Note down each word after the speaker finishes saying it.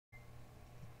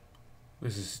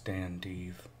This is Stan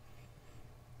Deeve.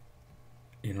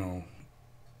 You know,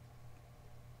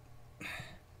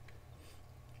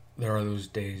 there are those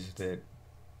days that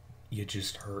you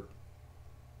just hurt,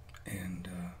 and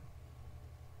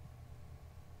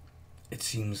it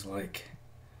seems like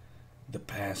the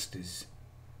past is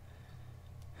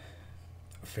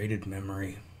a faded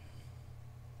memory,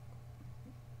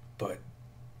 but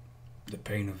the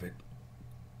pain of it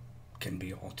can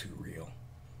be all too real.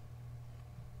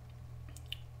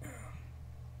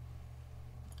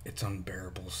 It's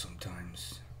unbearable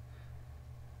sometimes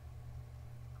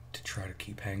to try to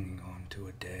keep hanging on to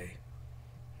a day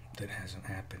that hasn't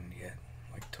happened yet,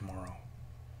 like tomorrow.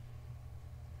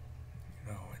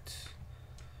 You know,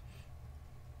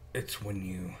 it's when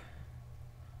you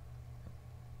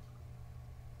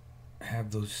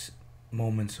have those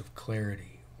moments of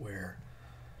clarity where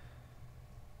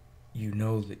you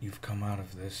know that you've come out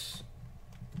of this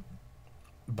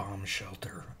bomb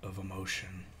shelter of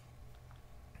emotion,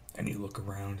 and you look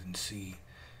around and see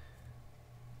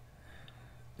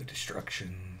the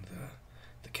destruction,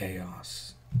 the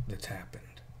chaos that's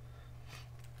happened.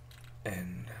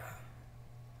 And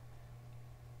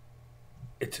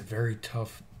it's a very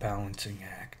tough balancing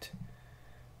act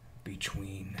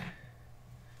between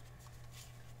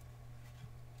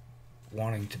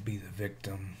wanting to be the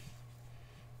victim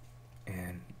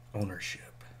and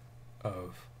ownership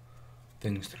of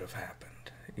things that have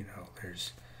happened. You know,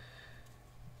 there's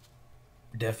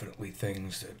definitely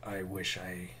things that I wish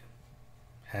I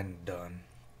hadn't done,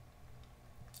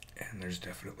 and there's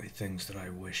definitely things that I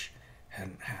wish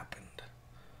hadn't happened.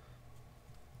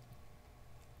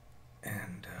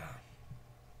 And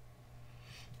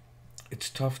it's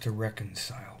tough to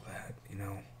reconcile that, you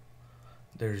know.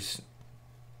 There's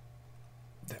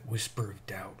that whisper of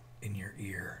doubt in your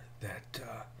ear that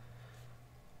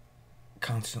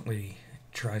constantly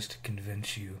tries to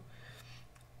convince you,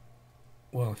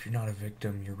 well, if you're not a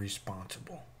victim, you're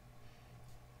responsible.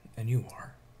 And you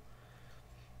are.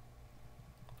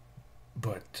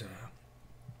 But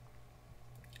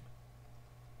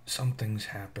some things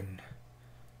happen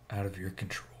out of your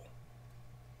control.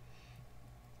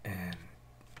 And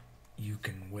you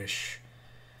can wish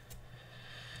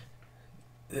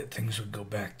that things would go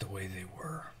back the way they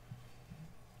were.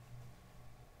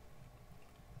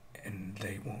 And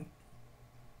they won't.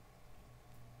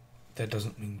 That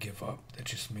doesn't mean give up. That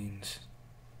just means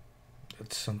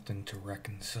it's something to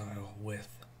reconcile with.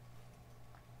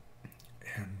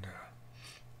 And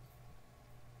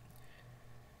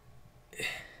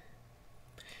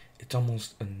it's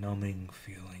almost a numbing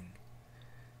feeling,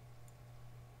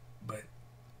 but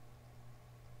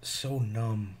so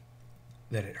numb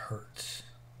that it hurts,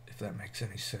 if that makes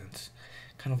any sense.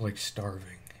 Kind of like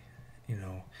starving, you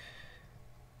know.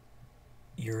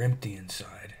 You're empty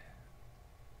inside,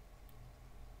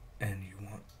 and you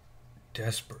want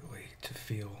desperately to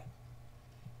feel,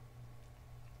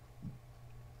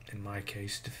 in my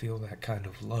case, to feel that kind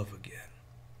of love again.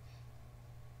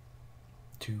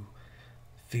 To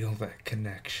feel that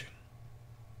connection.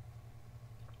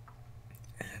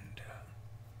 And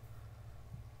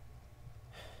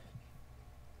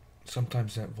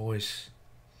sometimes that voice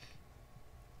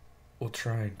will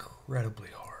try incredibly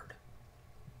hard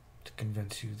to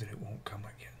convince you that it won't come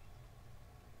again.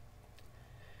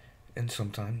 And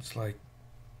sometimes, like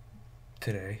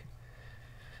today,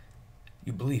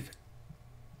 you believe it.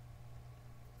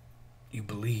 You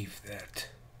believe that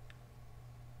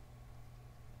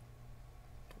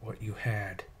what you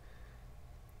had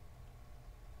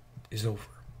is over.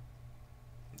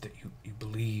 That you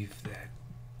believe that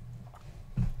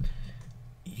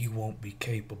you won't be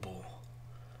capable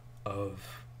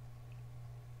of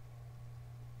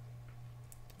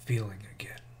feeling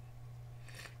again.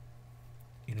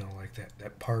 You know, like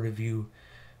that part of you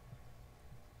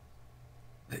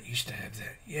that used to have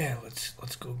that, yeah,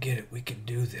 let's go get it, we can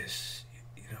do this,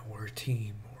 you know, we're a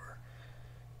team, or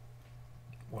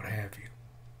what have you.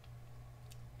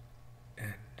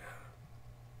 And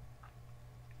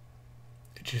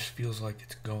it just feels like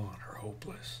it's gone or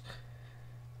hopeless.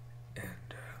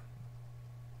 And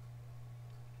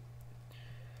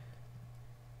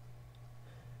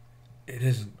it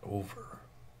isn't over.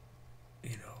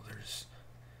 You know,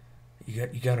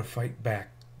 you got to fight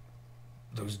back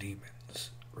those demons,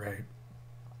 right?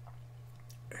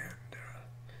 And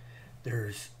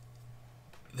there's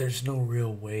no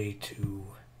real way to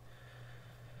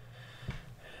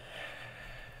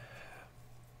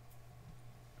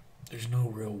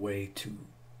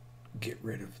get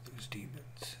rid of those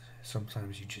demons.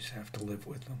 Sometimes you just have to live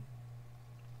with them.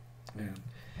 And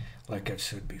like I've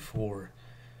said before,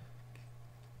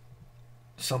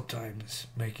 sometimes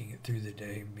making it through the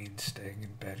day means staying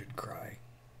in bed and crying.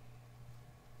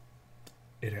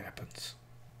 It happens.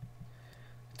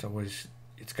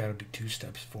 It's got to be 2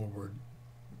 steps forward,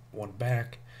 1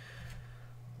 back,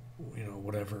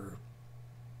 whatever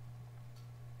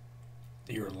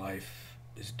your life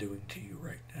is doing to you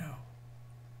right now.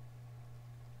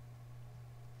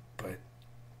 But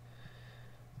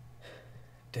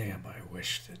damn, I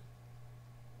wish that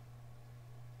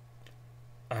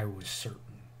I was certain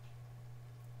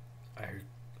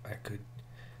I could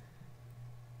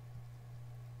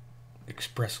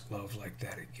express love like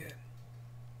that again.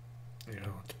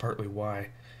 It's partly why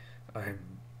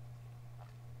I'm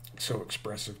so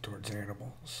expressive towards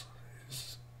animals.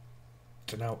 It's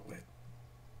an outlet,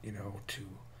 to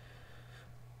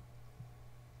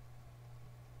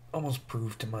almost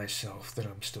prove to myself that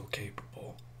I'm still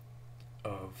capable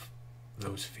of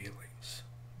those feelings.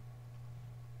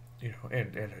 And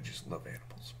I just love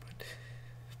animals, but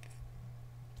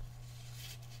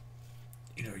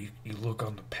you look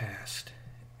on the past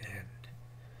and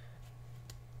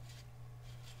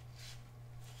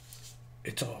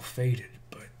it's all faded,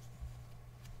 but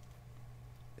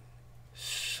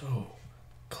so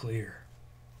clear.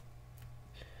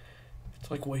 It's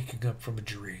like waking up from a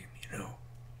dream,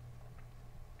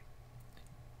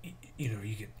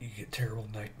 you get terrible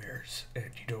nightmares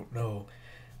and you don't know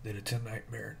that it's a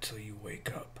nightmare until you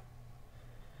wake up.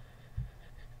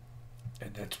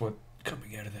 And that's what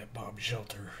coming out of that bomb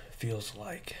shelter feels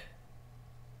like.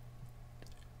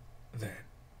 That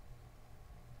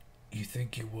you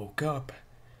think you woke up,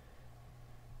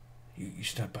 you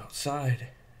step outside,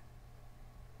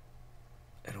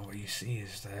 and all you see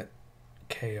is that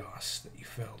chaos that you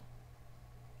felt.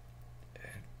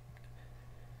 And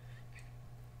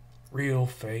real,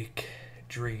 fake,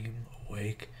 dream,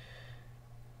 awake,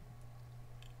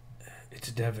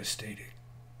 it's devastating.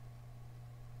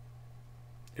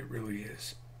 It really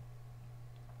is.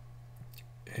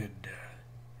 And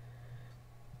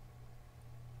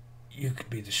you could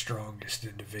be the strongest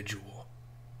individual,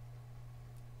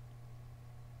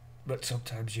 but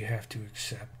sometimes you have to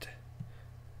accept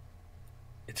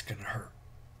it's gonna hurt.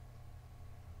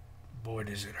 Boy,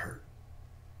 does it hurt.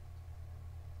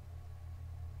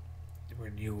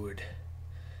 When you would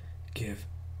give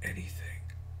anything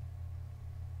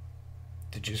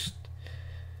to just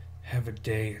have a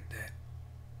day in that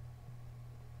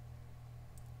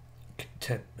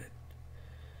contentment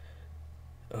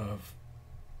of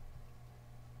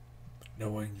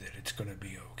knowing that it's going to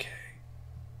be okay.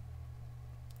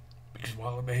 Because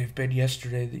while it may have been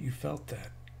yesterday that you felt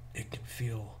that, it can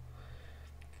feel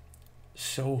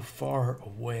so far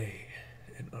away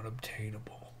and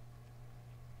unobtainable.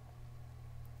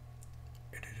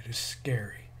 And it is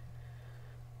scary.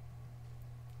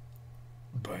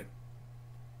 But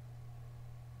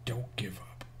don't give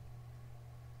up.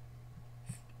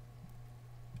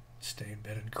 Stay in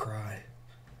bed and cry.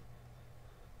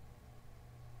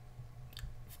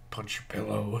 Punch your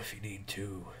pillow if you need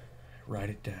to. Write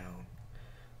it down.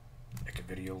 Make a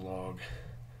video log.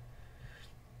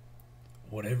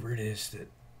 Whatever it is that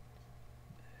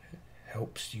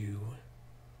helps you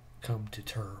come to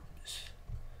terms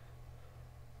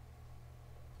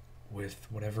with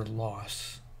whatever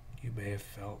loss you may have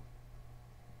felt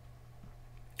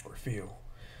or feel.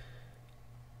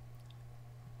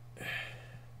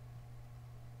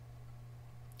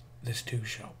 This too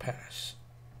shall pass.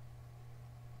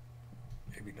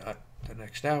 Maybe not the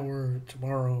next hour,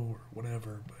 tomorrow, or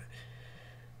whatever, but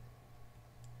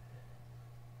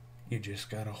you just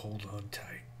gotta hold on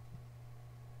tight.